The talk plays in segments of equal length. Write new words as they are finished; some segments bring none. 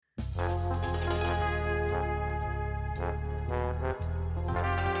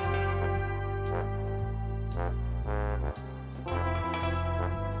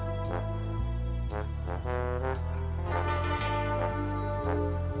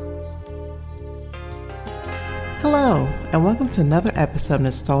Hello, and welcome to another episode of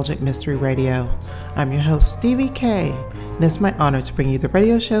Nostalgic Mystery Radio. I'm your host, Stevie K, and it's my honor to bring you the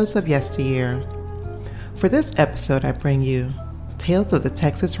radio shows of yesteryear. For this episode, I bring you Tales of the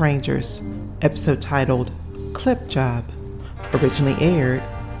Texas Rangers, episode titled Clip Job, originally aired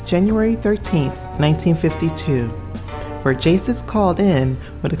January 13th, 1952, where Jace is called in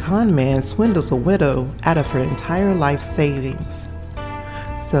when a con man swindles a widow out of her entire life savings.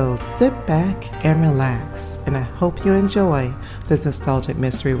 So sit back and relax, and I hope you enjoy this Nostalgic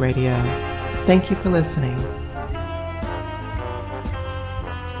Mystery Radio. Thank you for listening.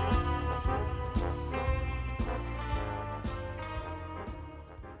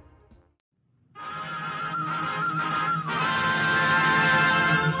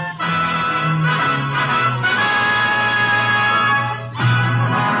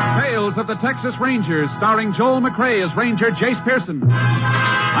 Tales of the Texas Rangers, starring Joel McCrea as Ranger Jace Pearson.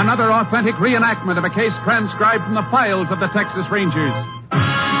 Another authentic reenactment of a case transcribed from the files of the Texas Rangers.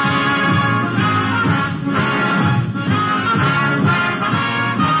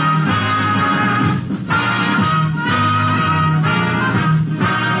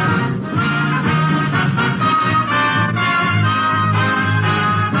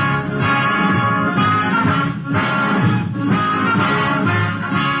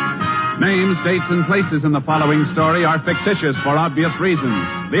 Names, dates, and places in the following story are fictitious for obvious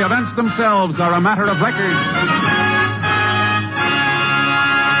reasons. The events themselves are a matter of record.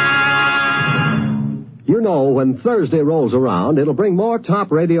 You know, when Thursday rolls around, it'll bring more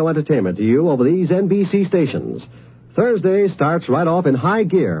top radio entertainment to you over these NBC stations. Thursday starts right off in high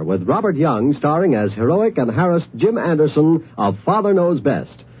gear with Robert Young starring as heroic and harassed Jim Anderson of Father Knows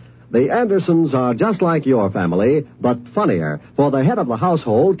Best. The Andersons are just like your family, but funnier, for the head of the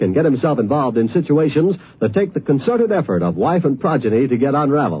household can get himself involved in situations that take the concerted effort of wife and progeny to get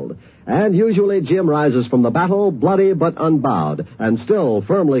unraveled. And usually Jim rises from the battle bloody but unbowed, and still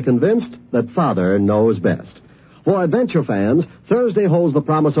firmly convinced that Father knows best. For adventure fans, Thursday holds the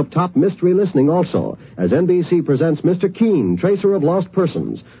promise of top mystery listening also, as NBC presents Mr. Keen, tracer of lost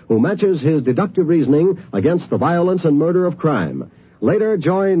persons, who matches his deductive reasoning against the violence and murder of crime. Later,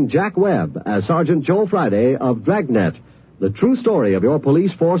 join Jack Webb as Sergeant Joe Friday of Dragnet, the true story of your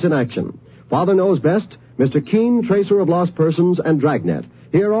police force in action. Father Knows Best, Mr. Keen, Tracer of Lost Persons, and Dragnet.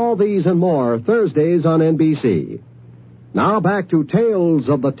 Hear all these and more Thursdays on NBC. Now back to Tales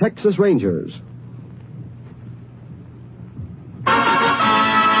of the Texas Rangers.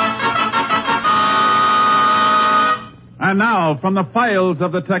 And now, from the files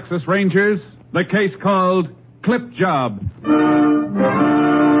of the Texas Rangers, the case called Clip Job.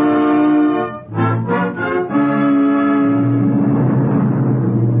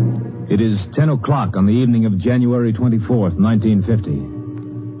 It is 10 o'clock on the evening of January 24th,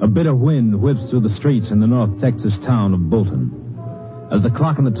 1950. A bit of wind whips through the streets in the North Texas town of Bolton. As the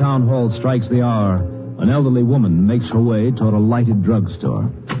clock in the town hall strikes the hour, an elderly woman makes her way toward a lighted drugstore.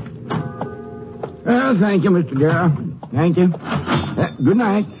 Thank you, Mr. Darrow. Thank you. Good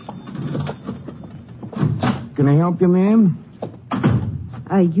night. Can I help you, ma'am?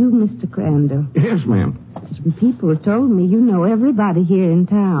 Are you Mr. Crandall? Yes, ma'am. Some people told me you know everybody here in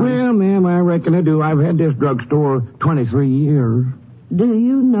town. Well, ma'am, I reckon I do. I've had this drugstore 23 years. Do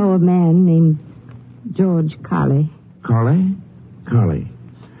you know a man named George Colley? Colley?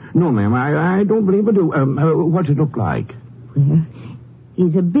 No, ma'am, I don't believe I do. What's it look like? Well,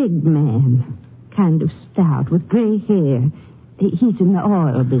 he's a big man, kind of stout, with gray hair. He's in the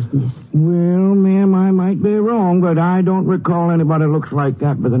oil business. Well, ma'am, I might be wrong, but I don't recall anybody looks like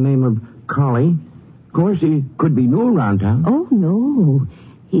that by the name of Colley. Of course, he could be new around town. Oh, no.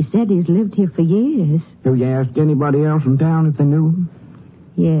 He said he's lived here for years. Have you asked anybody else in town if they knew him?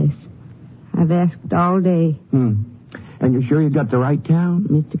 Yes. I've asked all day. And you're sure you got the right town?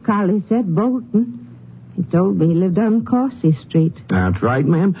 Mr. Colley said Bolton. He told me he lived on Coursey Street. That's right,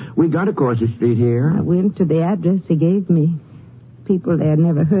 ma'am. We got a Coursey Street here. I went to the address he gave me. People there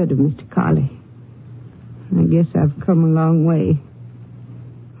never heard of Mr. Colley. I guess I've come a long way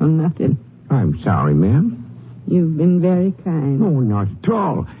for nothing. I'm sorry, ma'am. You've been very kind. Oh, not at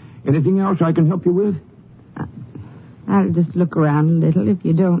all. Anything else I can help you with? I'll just look around a little, if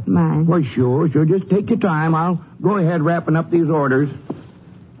you don't mind. Why, sure. Just take your time. I'll go ahead wrapping up these orders.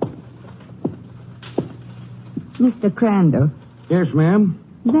 Mr. Crandall. Yes, ma'am?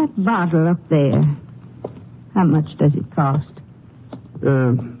 That bottle up there, how much does it cost?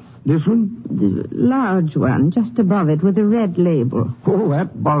 This one? The large one, just above it, with a red label. Oh,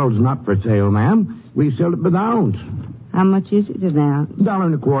 that bottle's not for sale, ma'am. We sell it by the ounce. How much is it an ounce?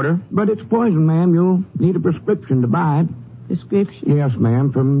 $1.25. But it's poison, ma'am. You'll need a prescription to buy it. Prescription? Yes,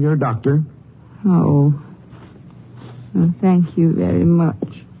 ma'am, from your doctor. Oh. Oh, thank you very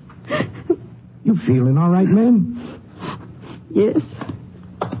much. You feeling all right, ma'am? Yes,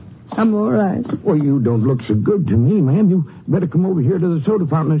 I'm all right. Well, you don't look so good to me, ma'am. You better come over here to the soda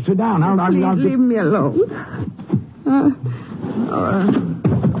fountain and sit down. Please leave me alone.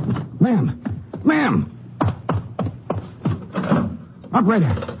 Ma'am!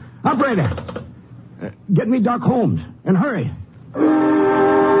 Operator! Get me Doc Holmes, and hurry.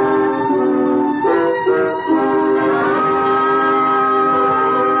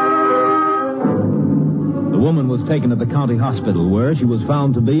 The woman was taken to the county hospital, where she was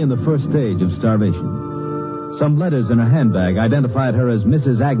found to be in the first stage of starvation. Some letters in her handbag identified her as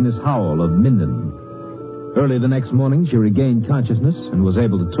Mrs. Agnes Howell of Minden. Early the next morning, she regained consciousness and was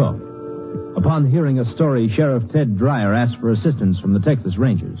able to talk. Upon hearing a story, Sheriff Ted Dreyer asked for assistance from the Texas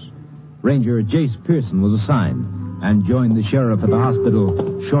Rangers. Ranger Jace Pearson was assigned and joined the sheriff at the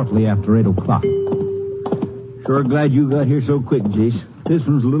hospital shortly after 8 o'clock. Sure glad you got here so quick, Jace. This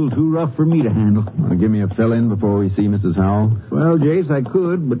one's a little too rough for me to handle. Give me a fill-in before we see Mrs. Howell? Well, Jace, I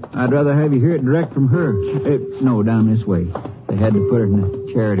could, but I'd rather have you hear it direct from her. No, down this way. They had to put her in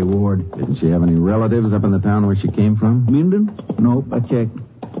the charity ward. Didn't she have any relatives up in the town where she came from? Minden? Nope, I checked.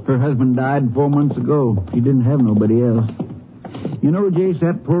 Her husband died 4 months ago. She didn't have nobody else. You know, Jace,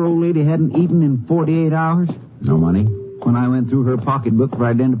 that poor old lady hadn't eaten in 48 hours. No money? When I went through her pocketbook for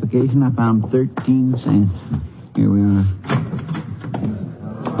identification, I found 13 cents. Here we are.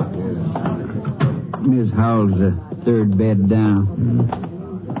 Ms. Howell's the third bed down.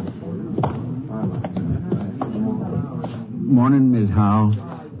 Morning, Ms. Howell.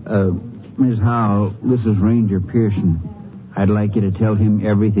 Ms. Howell, this is Ranger Pearson. I'd like you to tell him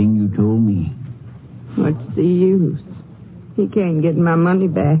everything you told me. What's the use? He can't get my money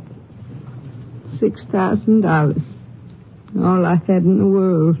back. $6,000. All I had in the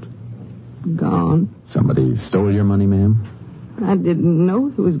world. Gone. Somebody stole your money, ma'am? I didn't know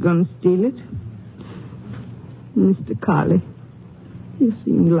he was going to steal it. Mr. Colley. He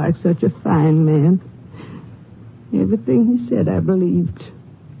seemed like such a fine man. Everything he said I believed.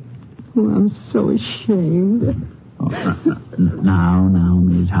 Oh, I'm so ashamed. Oh, now,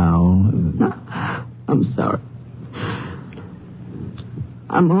 Ms. Howell. I'm sorry.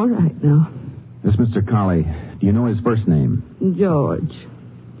 I'm all right now. This Mr. Colley, do you know his first name? George.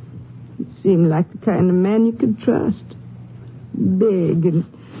 He seemed like the kind of man you could trust. Big and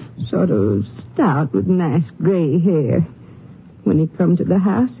sort of stout with nice gray hair. When he come to the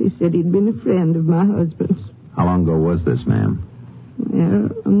house, he said he'd been a friend of my husband's. How long ago was this, ma'am? Well,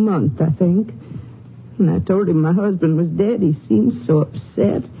 a month, I think. When I told him my husband was dead, he seemed so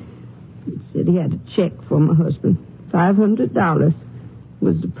upset. He said he had a check for my husband. $500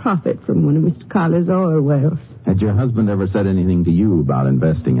 was the profit from one of Mr. Colley's oil wells. Had your husband ever said anything to you about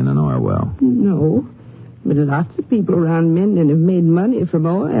investing in an oil well? No, but lots of people around Minden have made money from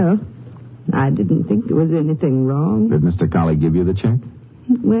oil. I didn't think there was anything wrong. Did Mr. Colley give you the check?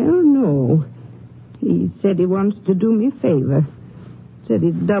 Well, no. He said he wants to do me a favor. Said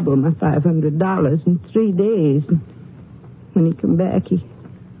he'd double my $500 in 3 days. And when he come back, he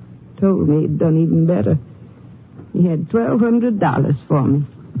told me he'd done even better. He had $1,200 for me.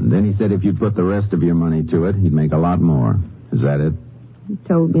 And then he said if you'd put the rest of your money to it, he'd make a lot more. Is that it? He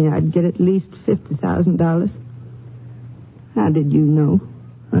told me I'd get at least $50,000. How did you know?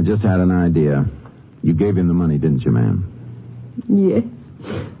 I just had an idea. You gave him the money, didn't you, ma'am? Yes,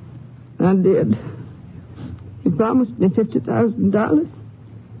 I did. He promised me $50,000.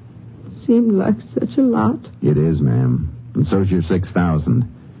 Seemed like such a lot. It is, ma'am. And so's your $6,000.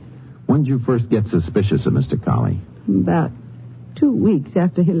 When did you first get suspicious of Mr. Colley? About 2 weeks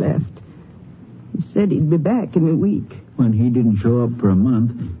after he left. He said he'd be back in a week. When he didn't show up for a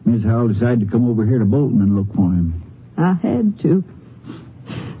month, Miss Howell decided to come over here to Bolton and look for him. I had to.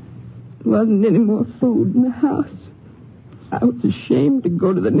 There wasn't any more food in the house. I was ashamed to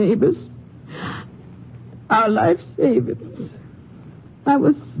go to the neighbors. Our life savings. I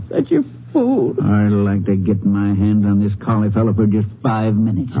was such a fool. I'd like to get my hands on this Colley fellow for just 5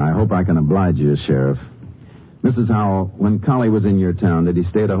 minutes. I hope I can oblige you, Sheriff. Mrs. Howell, when Colley was in your town, did he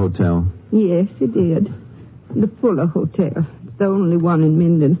stay at a hotel? Yes, he did. The Fuller Hotel. It's the only one in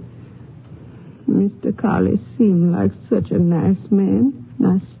Minden. Mr. Colley seemed like such a nice man.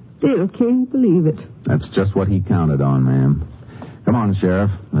 I still can't believe it. That's just what he counted on, ma'am. Come on,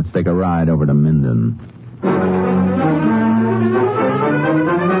 Sheriff. Let's take a ride over to Minden.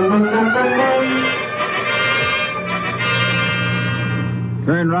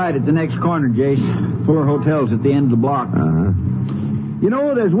 Turn right at the next corner, Jace. Fuller Hotel's at the end of the block. Uh-huh. You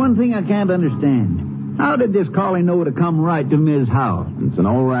know, there's one thing I can't understand. How did this Colley know to come right to Ms. Howell? It's an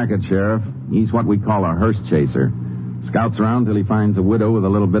old racket, Sheriff. He's what we call a hearse chaser. Scouts around till he finds a widow with a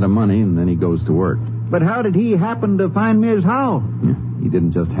little bit of money, and then he goes to work. But how did he happen to find Ms. Howell? He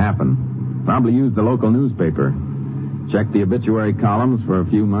didn't just happen. Probably used the local newspaper. Checked the obituary columns for a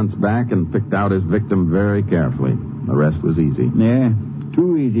few months back and picked out his victim very carefully. The rest was easy. Yeah,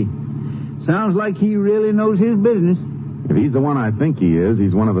 too easy. Sounds like he really knows his business. If he's the one I think he is,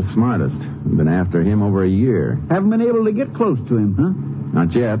 he's one of the smartest. I've been after him over a year. Haven't been able to get close to him, huh?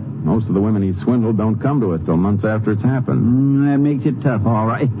 Not yet. Most of the women he's swindled don't come to us till months after it's happened. That makes it tough, all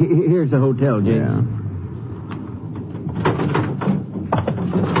right. Here's the hotel, James. Yeah.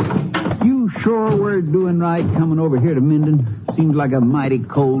 You sure we're doing right coming over here to Minden? Seems like a mighty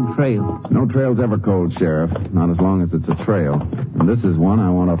cold trail. No trail's ever cold, Sheriff. Not as long as it's a trail. And this is one I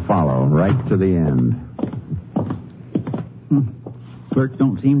want to follow right to the end. Clerks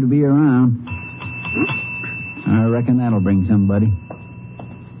don't seem to be around. I reckon that'll bring somebody.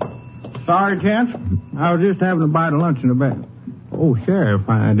 Sorry, gents. I was just having a bite of lunch in the back. Oh, Sheriff,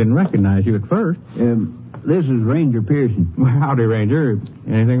 I didn't recognize you at first. This is Ranger Pearson. Well, howdy, Ranger.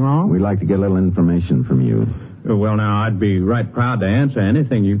 Anything wrong? We'd like to get a little information from you. Well, now, I'd be right proud to answer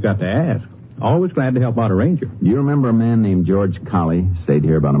anything you've got to ask. Always glad to help out a ranger. Do you remember a man named George Colley? Stayed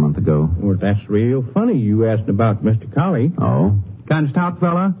here about a month ago. Well, that's real funny you asked about Mr. Colley. Oh? Kind of stout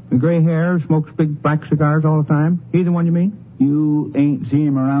fella, gray hair, smokes big black cigars all the time. He the one you mean? You ain't seen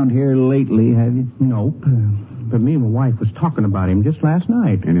him around here lately, have you? Nope. But me and my wife was talking about him just last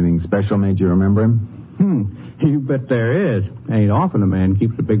night. Anything special made you remember him? You bet there is. Ain't often a man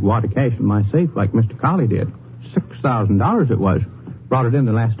keeps a big wad of cash in my safe like Mr. Colley did. $6,000 it was. Brought it in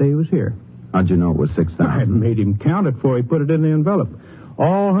the last day he was here. How'd you know it was $6,000? I made him count it before he put it in the envelope.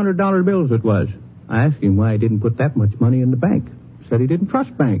 All $100 bills it was. I asked him why he didn't put that much money in the bank. Said he didn't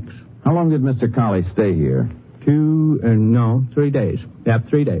trust banks. How long did Mr. Colley stay here? 3 days. Yeah,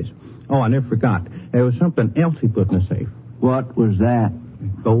 3 days. Oh, I never forgot. There was something else he put in the safe. What was that? A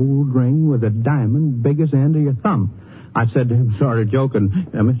gold ring with a diamond big as the end of your thumb. I said to him, sort of joking,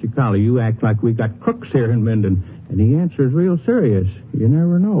 Mr. Colley, you act like we got crooks here in Minden. And he answers real serious. You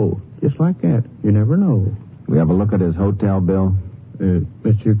never know. Just like that. You never know. We have a look at his hotel bill?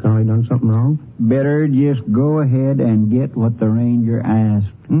 Mr. Colley done something wrong? Better just go ahead and get what the ranger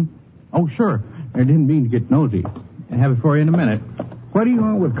asked. Oh, sure. I didn't mean to get nosy. I'll have it for you in a minute. What do you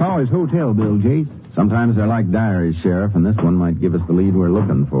want with Colley's hotel bill, Jase? Sometimes they're like diaries, Sheriff, and this one might give us the lead we're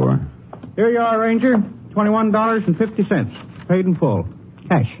looking for. Here you are, Ranger. $21.50. Paid in full.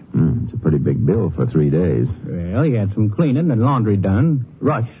 Cash. It's a pretty big bill for 3 days. Well, he had some cleaning and laundry done.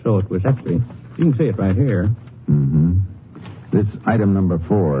 Rush, so it was extra. You can see it right here. Mm-hmm. This item number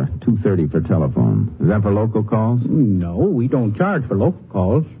 4, $2.30 for telephone. Is that for local calls? No, we don't charge for local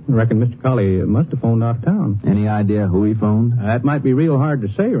calls. I reckon Mr. Colley must have phoned out of town. Any idea who he phoned? That might be real hard to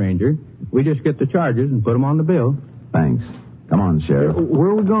say, Ranger. We just get the charges and put them on the bill. Thanks. Come on, Sheriff. Where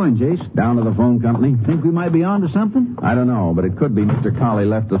are we going, Jase? Down to the phone company. Think we might be on to something? I don't know, but it could be Mr. Colley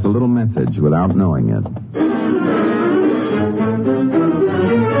left us a little message without knowing it.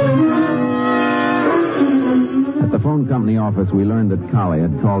 At the phone company office, we learned that Colley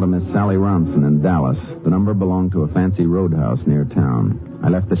had called a Miss Sally Ronson in Dallas. The number belonged to a fancy roadhouse near town. I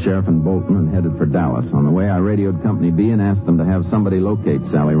left the sheriff in Bolton and headed for Dallas. On the way, I radioed Company B and asked them to have somebody locate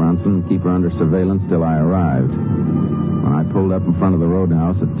Sally Ronson and keep her under surveillance till I arrived. When I pulled up in front of the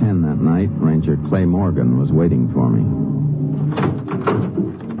roadhouse at 10 that night, Ranger Clay Morgan was waiting for me.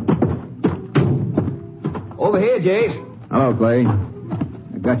 Over here, Jase. Hello, Clay.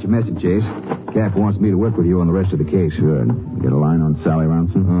 I got your message, Jase. Cap wants me to work with you on the rest of the case. Good. Get a line on Sally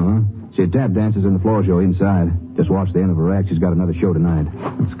Ronson? Uh-huh. She tap dances in the floor show inside. Just watch the end of her act. She's got another show tonight.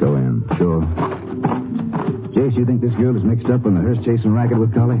 Let's go in. Sure. Jase, you think this girl is mixed up in the hearse-chasing racket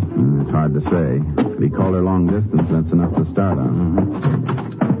with Colley? It's hard to say. If he called her long distance, that's enough to start on.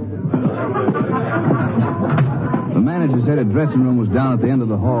 The manager said her dressing room was down at the end of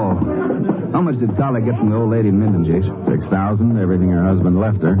the hall. How much did Colley get from the old lady in Minden, Jase? $6,000, everything her husband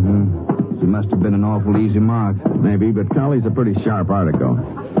left her. She must have been an awful easy mark. Maybe, but Colley's a pretty sharp article.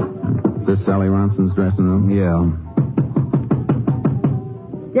 Is this Sally Ronson's dressing room? Yeah.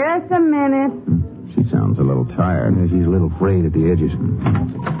 Just a minute. She sounds a little tired. Yeah, she's a little frayed at the edges.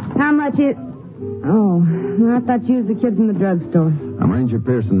 How much is... Oh, I thought you was the kid from the drugstore. I'm Ranger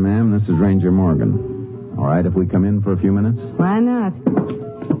Pearson, ma'am. This is Ranger Morgan. All right if we come in for a few minutes? Why not?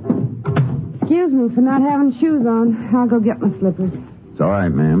 Excuse me for not having shoes on. I'll go get my slippers. It's all right,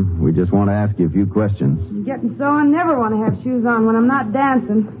 ma'am. We just want to ask you a few questions. I'm getting so I never want to have shoes on when I'm not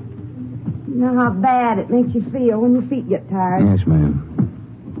dancing. You know how bad it makes you feel when your feet get tired. Yes, ma'am.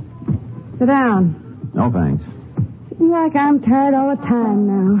 Sit down. No, thanks. Seems like I'm tired all the time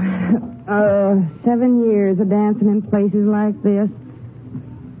now. 7 years of dancing in places like this.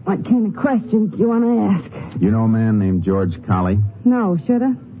 What kind of questions do you want to ask? You know a man named George Colley? No, should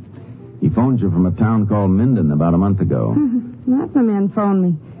I? He phoned you from a town called Minden about a month ago. Lots of men phone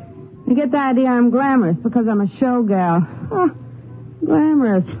me. They get the idea I'm glamorous because I'm a show gal. Oh,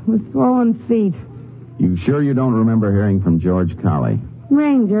 glamorous with swollen feet. You sure you don't remember hearing from George Colley?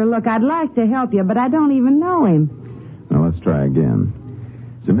 Ranger, look, I'd like to help you, but I don't even know him. Well, let's try again.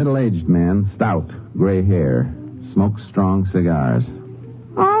 He's a middle-aged man, stout, gray hair, smokes strong cigars.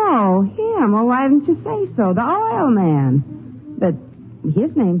 Oh, him. Well, why didn't you say so? The oil man. But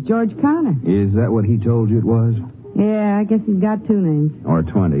his name's George Connor. Is that what he told you it was? Yeah, I guess he's got 2 names. Or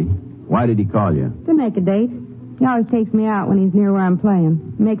 20. Why did he call you? To make a date. He always takes me out when he's near where I'm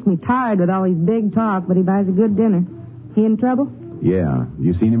playing. He makes me tired with all his big talk, but he buys a good dinner. He in trouble? Yeah.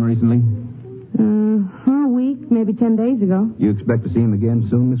 You seen him recently? A week, maybe 10 days ago. You expect to see him again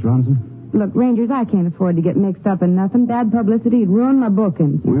soon, Miss Ronson? Look, Rangers, I can't afford to get mixed up in nothing. Bad publicity would ruin my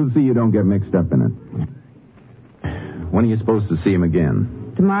bookings. We'll see you don't get mixed up in it. When are you supposed to see him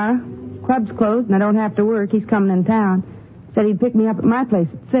again? Tomorrow. Club's closed and I don't have to work. He's coming in town. Said he'd pick me up at my place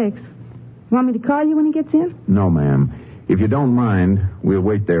at 6. Want me to call you when he gets in? No, ma'am. If you don't mind, we'll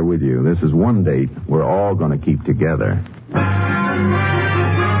wait there with you. This is one date we're all going to keep together.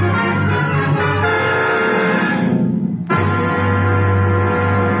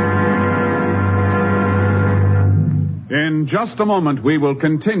 In just a moment, we will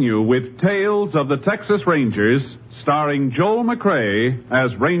continue with Tales of the Texas Rangers, starring Joel McCrea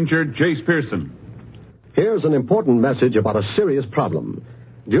as Ranger Jace Pearson. Here's an important message about a serious problem.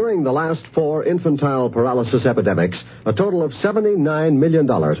 During the last 4 infantile paralysis epidemics, a total of $79 million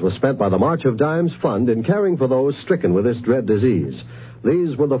was spent by the March of Dimes Fund in caring for those stricken with this dread disease.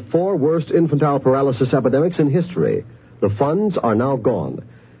 These were the 4 worst infantile paralysis epidemics in history. The funds are now gone.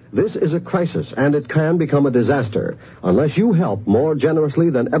 This is a crisis, and it can become a disaster. Unless you help more generously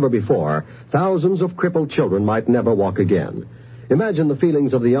than ever before, thousands of crippled children might never walk again. Imagine the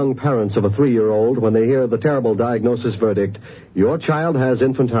feelings of the young parents of a 3-year-old when they hear the terrible diagnosis verdict, your child has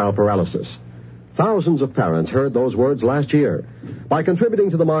infantile paralysis. Thousands of parents heard those words last year. By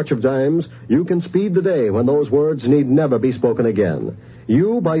contributing to the March of Dimes, you can speed the day when those words need never be spoken again.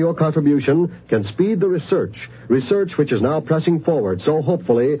 You, by your contribution, can speed the research which is now pressing forward so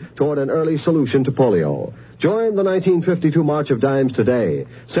hopefully toward an early solution to polio. Join the 1952 March of Dimes today.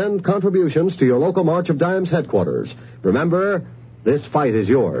 Send contributions to your local March of Dimes headquarters. Remember, this fight is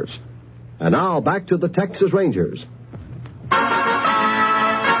yours. And now, back to the Texas Rangers.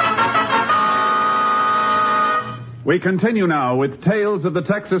 We continue now with Tales of the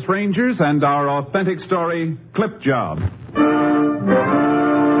Texas Rangers and our authentic story, Clip Job.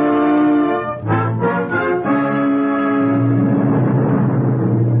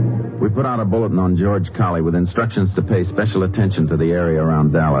 We put out a bulletin on George Colley with instructions to pay special attention to the area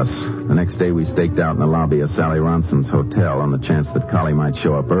around Dallas. The next day we staked out in the lobby of Sally Ronson's hotel on the chance that Colley might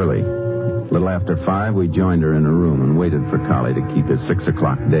show up early. A little after 5, we joined her in her room and waited for Colley to keep his 6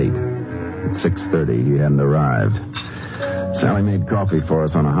 o'clock date. At 6:30, he hadn't arrived. Sally made coffee for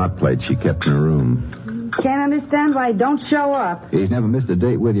us on a hot plate she kept in her room. Can't understand why he don't show up. He's never missed a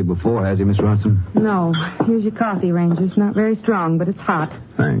date with you before, has he, Miss Ronson? No. Here's your coffee, Rangers. Not very strong, but it's hot.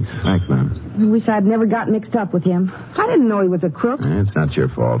 Thanks, ma'am. I wish I'd never got mixed up with him. I didn't know he was a crook. It's not your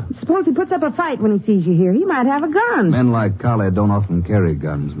fault. Suppose he puts up a fight when he sees you here. He might have a gun. Men like Colley don't often carry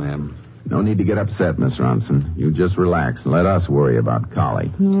guns, ma'am. No need to get upset, Miss Ronson. You just relax and let us worry about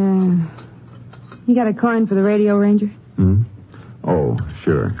Colley. Yeah. You got a coin for the radio, Ranger? Oh,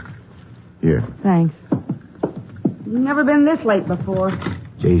 sure. Here. Thanks. You've never been this late before.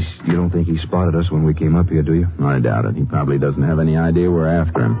 Jace, you don't think he spotted us when we came up here, do you? I doubt it. He probably doesn't have any idea we're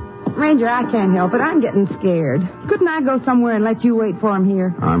after him. Ranger, I can't help it. I'm getting scared. Couldn't I go somewhere and let you wait for him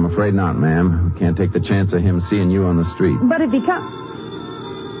here? I'm afraid not, ma'am. We can't take the chance of him seeing you on the street. But if he comes...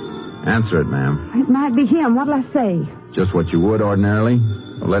 Answer it, ma'am. It might be him. What'll I say? Just what you would ordinarily.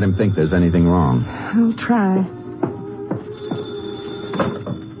 Or let him think there's anything wrong. I'll try.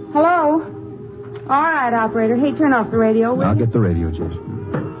 Hello? All right, operator. Hey, turn off the radio. I'll get the radio, Jace.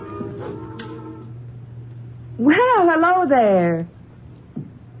 Well, hello there.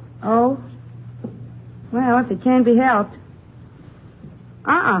 Oh? Well, if it can be helped.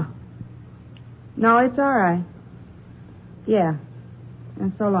 No, it's all right. Yeah.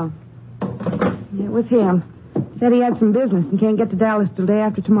 And so long. It was him. Said he had some business and can't get to Dallas till day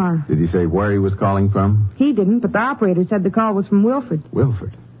after tomorrow. Did he say where he was calling from? He didn't, but the operator said the call was from Wilford.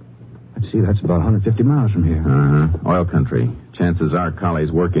 Wilford? Let's see, that's about 150 miles from here. Oil country. Chances are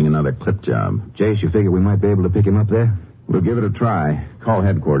Colley's working another clip job. Jace, you figure we might be able to pick him up there? We'll give it a try. Call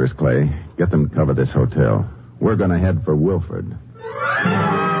headquarters, Clay. Get them to cover this hotel. We're going to head for Wilford.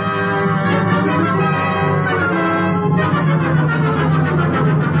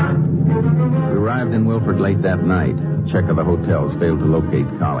 We arrived in Wilford late that night. Check of the hotels failed to locate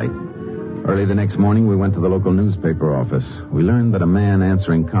Collie. Early the next morning, we went to the local newspaper office. We learned that a man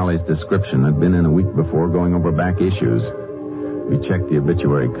answering Collie's description had been in a week before going over back issues. We checked the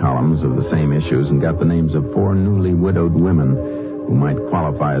obituary columns of the same issues and got the names of 4 newly widowed women who might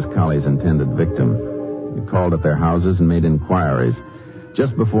qualify as Collie's intended victim. We called at their houses and made inquiries.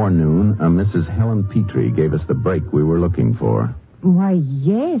 Just before noon, a Mrs. Helen Petrie gave us the break we were looking for. Why,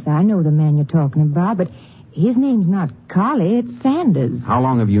 yes, I know the man you're talking about, but his name's not Collie, it's Sanders. How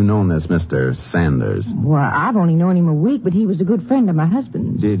long have you known this Mr. Sanders? Well, I've only known him a week, but he was a good friend of my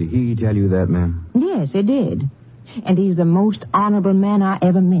husband's. Did he tell you that, ma'am? Yes, he did. And he's the most honorable man I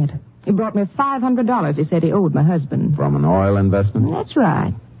ever met. He brought me $500 he said he owed my husband. From an oil investment? That's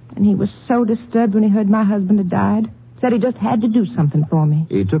right. And he was so disturbed when he heard my husband had died. Said he just had to do something for me.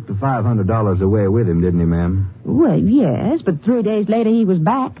 He took the $500 away with him, didn't he, ma'am? Well, yes, but 3 days later he was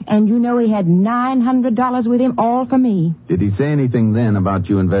back, and you know he had $900 with him, all for me. Did he say anything then about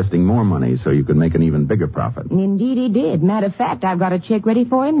you investing more money so you could make an even bigger profit? Indeed he did. Matter of fact, I've got a check ready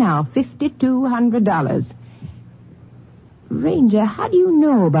for him now, $5,200. Ranger, how do you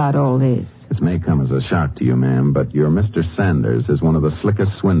know about all this? This may come as a shock to you, ma'am, but your Mr. Sanders is one of the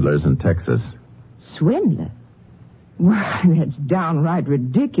slickest swindlers in Texas. Swindler? Why, that's downright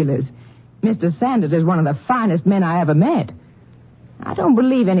ridiculous. Mr. Sanders is one of the finest men I ever met. I don't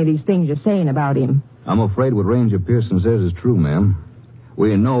believe any of these things you're saying about him. I'm afraid what Ranger Pearson says is true, ma'am.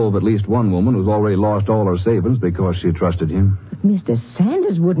 We know of at least one woman who's already lost all her savings because she trusted him. But Mr.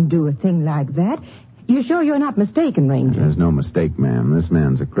 Sanders wouldn't do a thing like that. You sure you're not mistaken, Ranger? There's no mistake, ma'am. This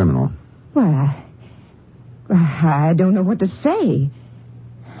man's a criminal. Well, I don't know what to say.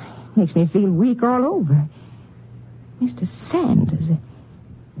 Makes me feel weak all over. Mr. Sanders,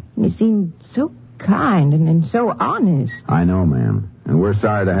 he seemed so kind and so honest. I know, ma'am. And we're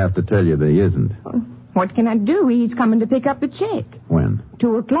sorry to have to tell you that he isn't. What can I do? He's coming to pick up the check. When?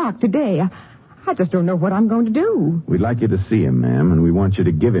 2:00 today. I just don't know what I'm going to do. We'd like you to see him, ma'am, and we want you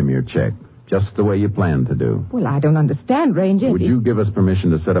to give him your check. Just the way you planned to do. Well, I don't understand, Ranger. Would you give us permission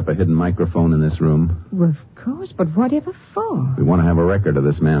to set up a hidden microphone in this room? Well, of course, but whatever for? We want to have a record of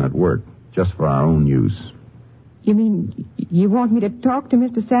this man at work, just for our own use. You mean you want me to talk to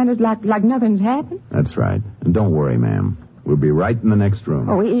Mr. Sanders like nothing's happened? That's right. And don't worry, ma'am. We'll be right in the next room.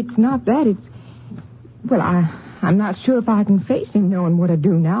 Oh, it's not that. It's... Well, I'm not sure if I can face him knowing what I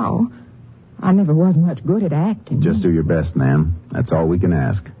do now. I never was much good at acting. Just do your best, ma'am. That's all we can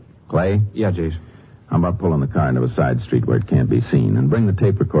ask. Clay? Yeah, Jace. How about pulling the car into a side street where it can't be seen? And bring the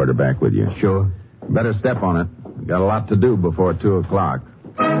tape recorder back with you. Sure. Better step on it. We've got a lot to do before 2:00.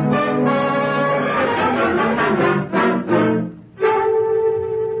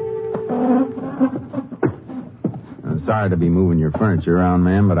 I'm sorry to be moving your furniture around,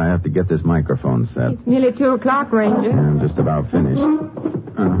 ma'am, but I have to get this microphone set. It's nearly 2:00, Ranger. I'm just about finished.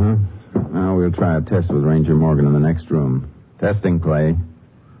 Uh-huh. Now we'll try a test with Ranger Morgan in the next room. Testing, Clay.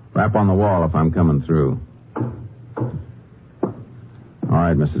 Rap on the wall if I'm coming through. All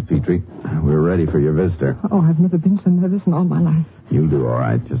right, Mrs. Petrie. We're ready for your visitor. Oh, I've never been so nervous in all my life. You'll do all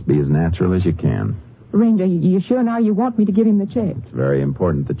right. Just be as natural as you can. Ranger, you sure now you want me to give him the check? It's very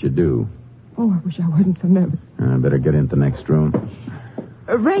important that you do. Oh, I wish I wasn't so nervous. I better get into the next room.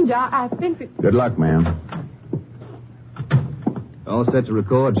 Ranger, I think that... Good luck, ma'am. All set to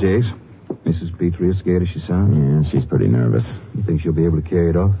record, Jace. Mrs. Petrie is scared as she sounds. Yeah, she's pretty nervous. You think she'll be able to carry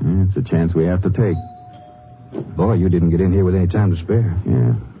it off? Yeah, it's a chance we have to take. Boy, you didn't get in here with any time to spare.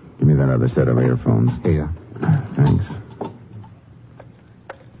 Yeah. Give me that other set of earphones. Here. Thanks.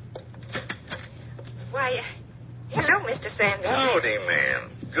 Why, hello, Mr. Sanders. Howdy, ma'am.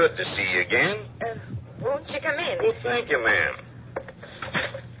 Good to see you again. Won't you come in? Well, thank you, ma'am.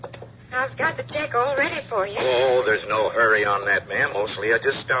 I've got the check all ready for you. Oh, there's no hurry on that, ma'am. Mostly I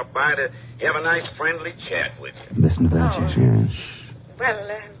just stopped by to have a nice friendly chat with you. Listen to that, Jace. Yeah. Well,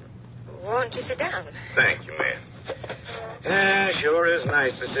 won't you sit down? Thank you, ma'am. Sure is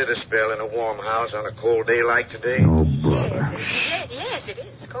nice to sit a spell in a warm house on a cold day like today. Oh, brother. Yes, it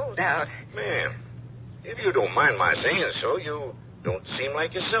is cold out. Ma'am, if you don't mind my saying so, you don't seem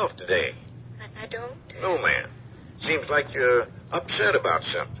like yourself today. I don't? No, ma'am. Seems like you're upset about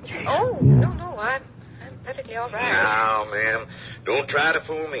something. Oh, no, I'm perfectly all right. Now, ma'am, don't try to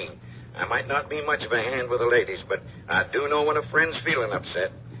fool me. I might not be much of a hand with the ladies, but I do know when a friend's feeling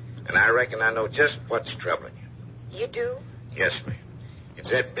upset. And I reckon I know just what's troubling you. You do? Yes, ma'am. It's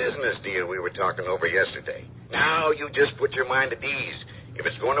that business deal we were talking over yesterday. Now you just put your mind at ease. If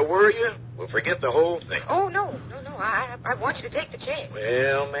it's going to worry you, we'll forget the whole thing. Oh, no. I want you to take the check.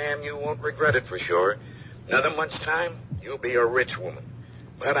 Well, ma'am, you won't regret it for sure. Another month's time, you'll be a rich woman.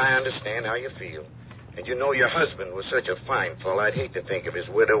 But I understand how you feel. And you know your husband was such a fine fellow, I'd hate to think of his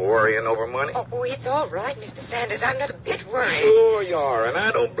widow worrying over money. Oh, it's all right, Mr. Sanders. I'm not a bit worried. Sure you are, and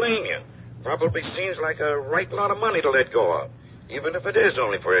I don't blame you. Probably seems like a right lot of money to let go of, even if it is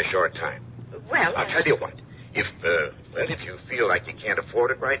only for a short time. Well, I'll tell you what. If you feel like you can't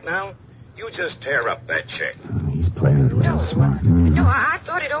afford it right now, you just tear up that check. He's playing it real smart. No, I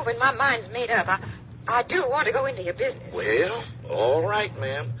thought it over and my mind's made up. I do want to go into your business. Well, all right,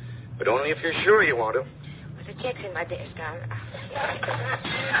 ma'am. But only if you're sure you want to. Well, the check's in my desk.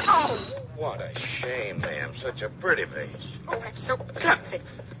 Oh! What a shame, ma'am. Such a pretty face. Oh, I'm so clumsy.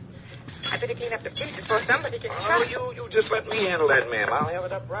 I better clean up the pieces before somebody gets Oh, you just let me handle that, ma'am. I'll have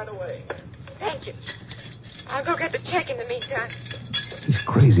it up right away. Thank you. I'll go get the check in the meantime. He's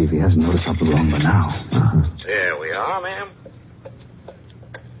crazy if he hasn't noticed something wrong by now. There we are, ma'am.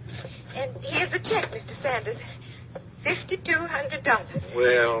 And here's the check, Mr. Sanders. $5,200.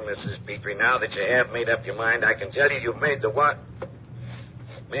 Well, Mrs. Petrie, now that you have made up your mind, I can tell you you've made the what?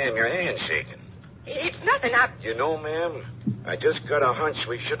 Ma'am, your hand's shaking. It's nothing. You know, ma'am, I just got a hunch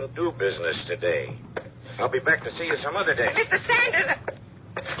we shouldn't do business today. I'll be back to see you some other day. Mr. Sanders!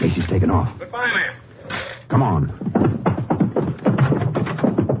 Casey's taken off. Goodbye, ma'am. Come on.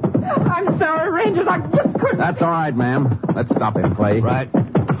 I'm sorry, Rangers. I just couldn't. That's all right, ma'am. Let's stop him, Clay. Right.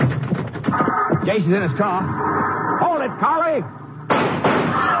 Jason's in his car. Hold it, Collie!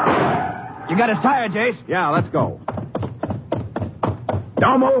 You got his tire, Jace? Yeah, let's go.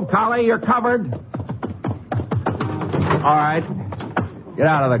 Don't move, Collie. You're covered. All right. Get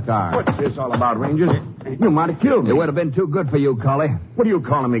out of the car. What's this all about, Rangers? You might have killed me. It would have been too good for you, Collie. What are you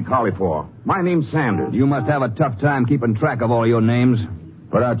calling me Collie for? My name's Sanders. You must have a tough time keeping track of all your names.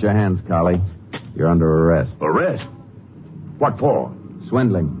 Put out your hands, Collie. You're under arrest. Arrest? What for?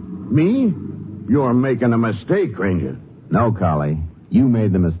 Swindling. Me? You're making a mistake, Ranger. No, Collie. You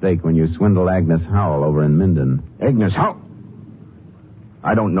made the mistake when you swindled Agnes Howell over in Minden. Agnes Howell?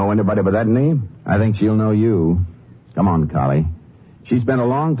 I don't know anybody by that name. I think she'll know you. Come on, Collie. She spent a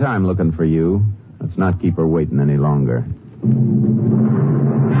long time looking for you. Let's not keep her waiting any longer.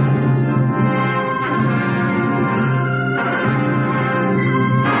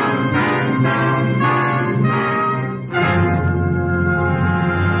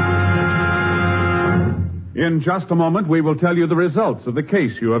 In just a moment, we will tell you the results of the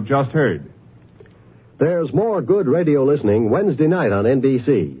case you have just heard. There's more good radio listening Wednesday night on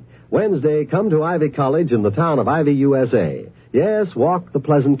NBC. Wednesday, come to Ivy College in the town of Ivy, USA. Yes, walk the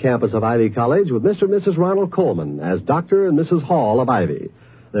pleasant campus of Ivy College with Mr. and Mrs. Ronald Coleman as Dr. and Mrs. Hall of Ivy.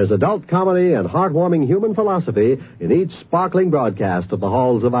 There's adult comedy and heartwarming human philosophy in each sparkling broadcast of the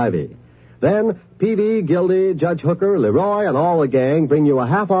halls of Ivy. Then, Peavy, Gildy, Judge Hooker, Leroy, and all the gang bring you a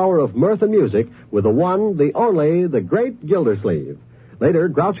half hour of mirth and music with the one, the only, the great Gildersleeve. Later,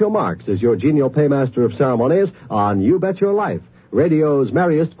 Groucho Marx is your genial paymaster of ceremonies on You Bet Your Life, radio's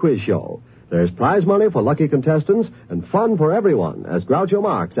merriest quiz show. There's prize money for lucky contestants and fun for everyone as Groucho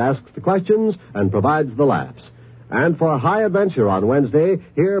Marx asks the questions and provides the laughs. And for High Adventure on Wednesday,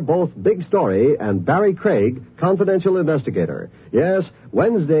 hear both Big Story and Barry Craig, confidential investigator. Yes,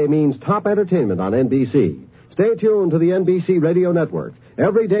 Wednesday means top entertainment on NBC. Stay tuned to the NBC Radio Network.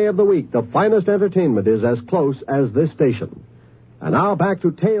 Every day of the week, the finest entertainment is as close as this station. And now back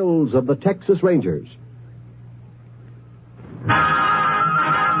to Tales of the Texas Rangers.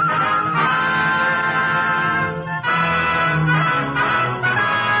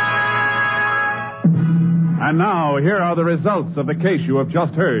 And now, here are the results of the case you have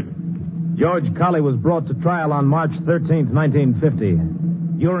just heard. George Collie was brought to trial on March 13th,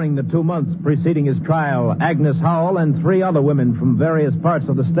 1950. During the 2 months preceding his trial, Agnes Howell and 3 other women from various parts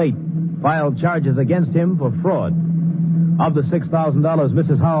of the state filed charges against him for fraud. Of the $6,000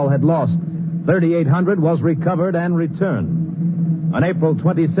 Mrs. Howell had lost, $3,800 was recovered and returned. On April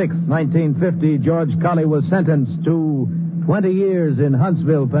 26, 1950, George Collie was sentenced to 20 years in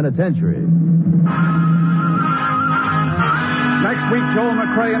Huntsville Penitentiary. Next week, Joel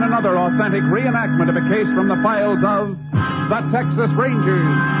McCrea in another authentic reenactment of a case from the files of the Texas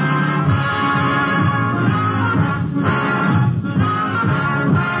Rangers.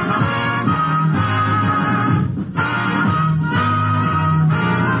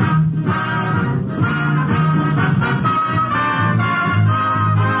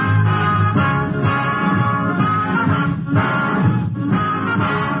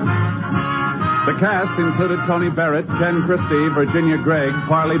 The cast included Tony Barrett, Ken Christie, Virginia Gregg,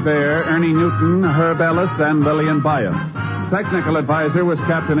 Parley Bear, Ernie Newton, Herb Ellis, and Lillian Byam. Technical advisor was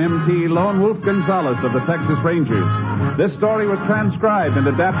Captain M.T. Lone Wolf Gonzalez of the Texas Rangers. This story was transcribed and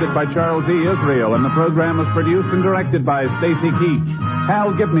adapted by Charles E. Israel, and the program was produced and directed by Stacy Keach.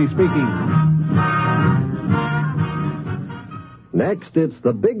 Hal Gibney speaking. Next, it's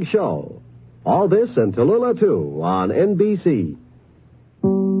The Big Show. All this and Tallulah 2 on NBC.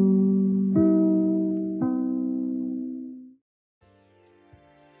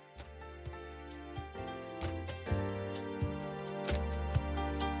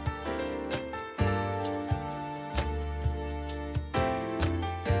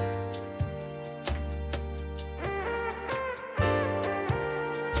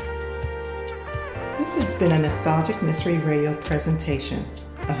 This has been a Nostalgic Mystery Radio presentation.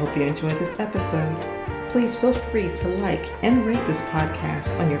 I hope you enjoyed this episode. Please feel free to like and rate this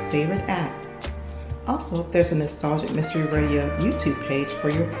podcast on your favorite app. Also, there's a Nostalgic Mystery Radio YouTube page for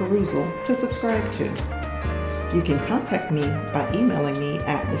your perusal to subscribe to. You can contact me by emailing me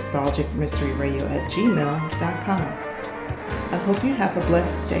at nostalgicmysteryradio@gmail.com. I hope you have a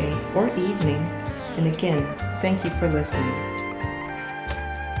blessed day or evening. And again, thank you for listening.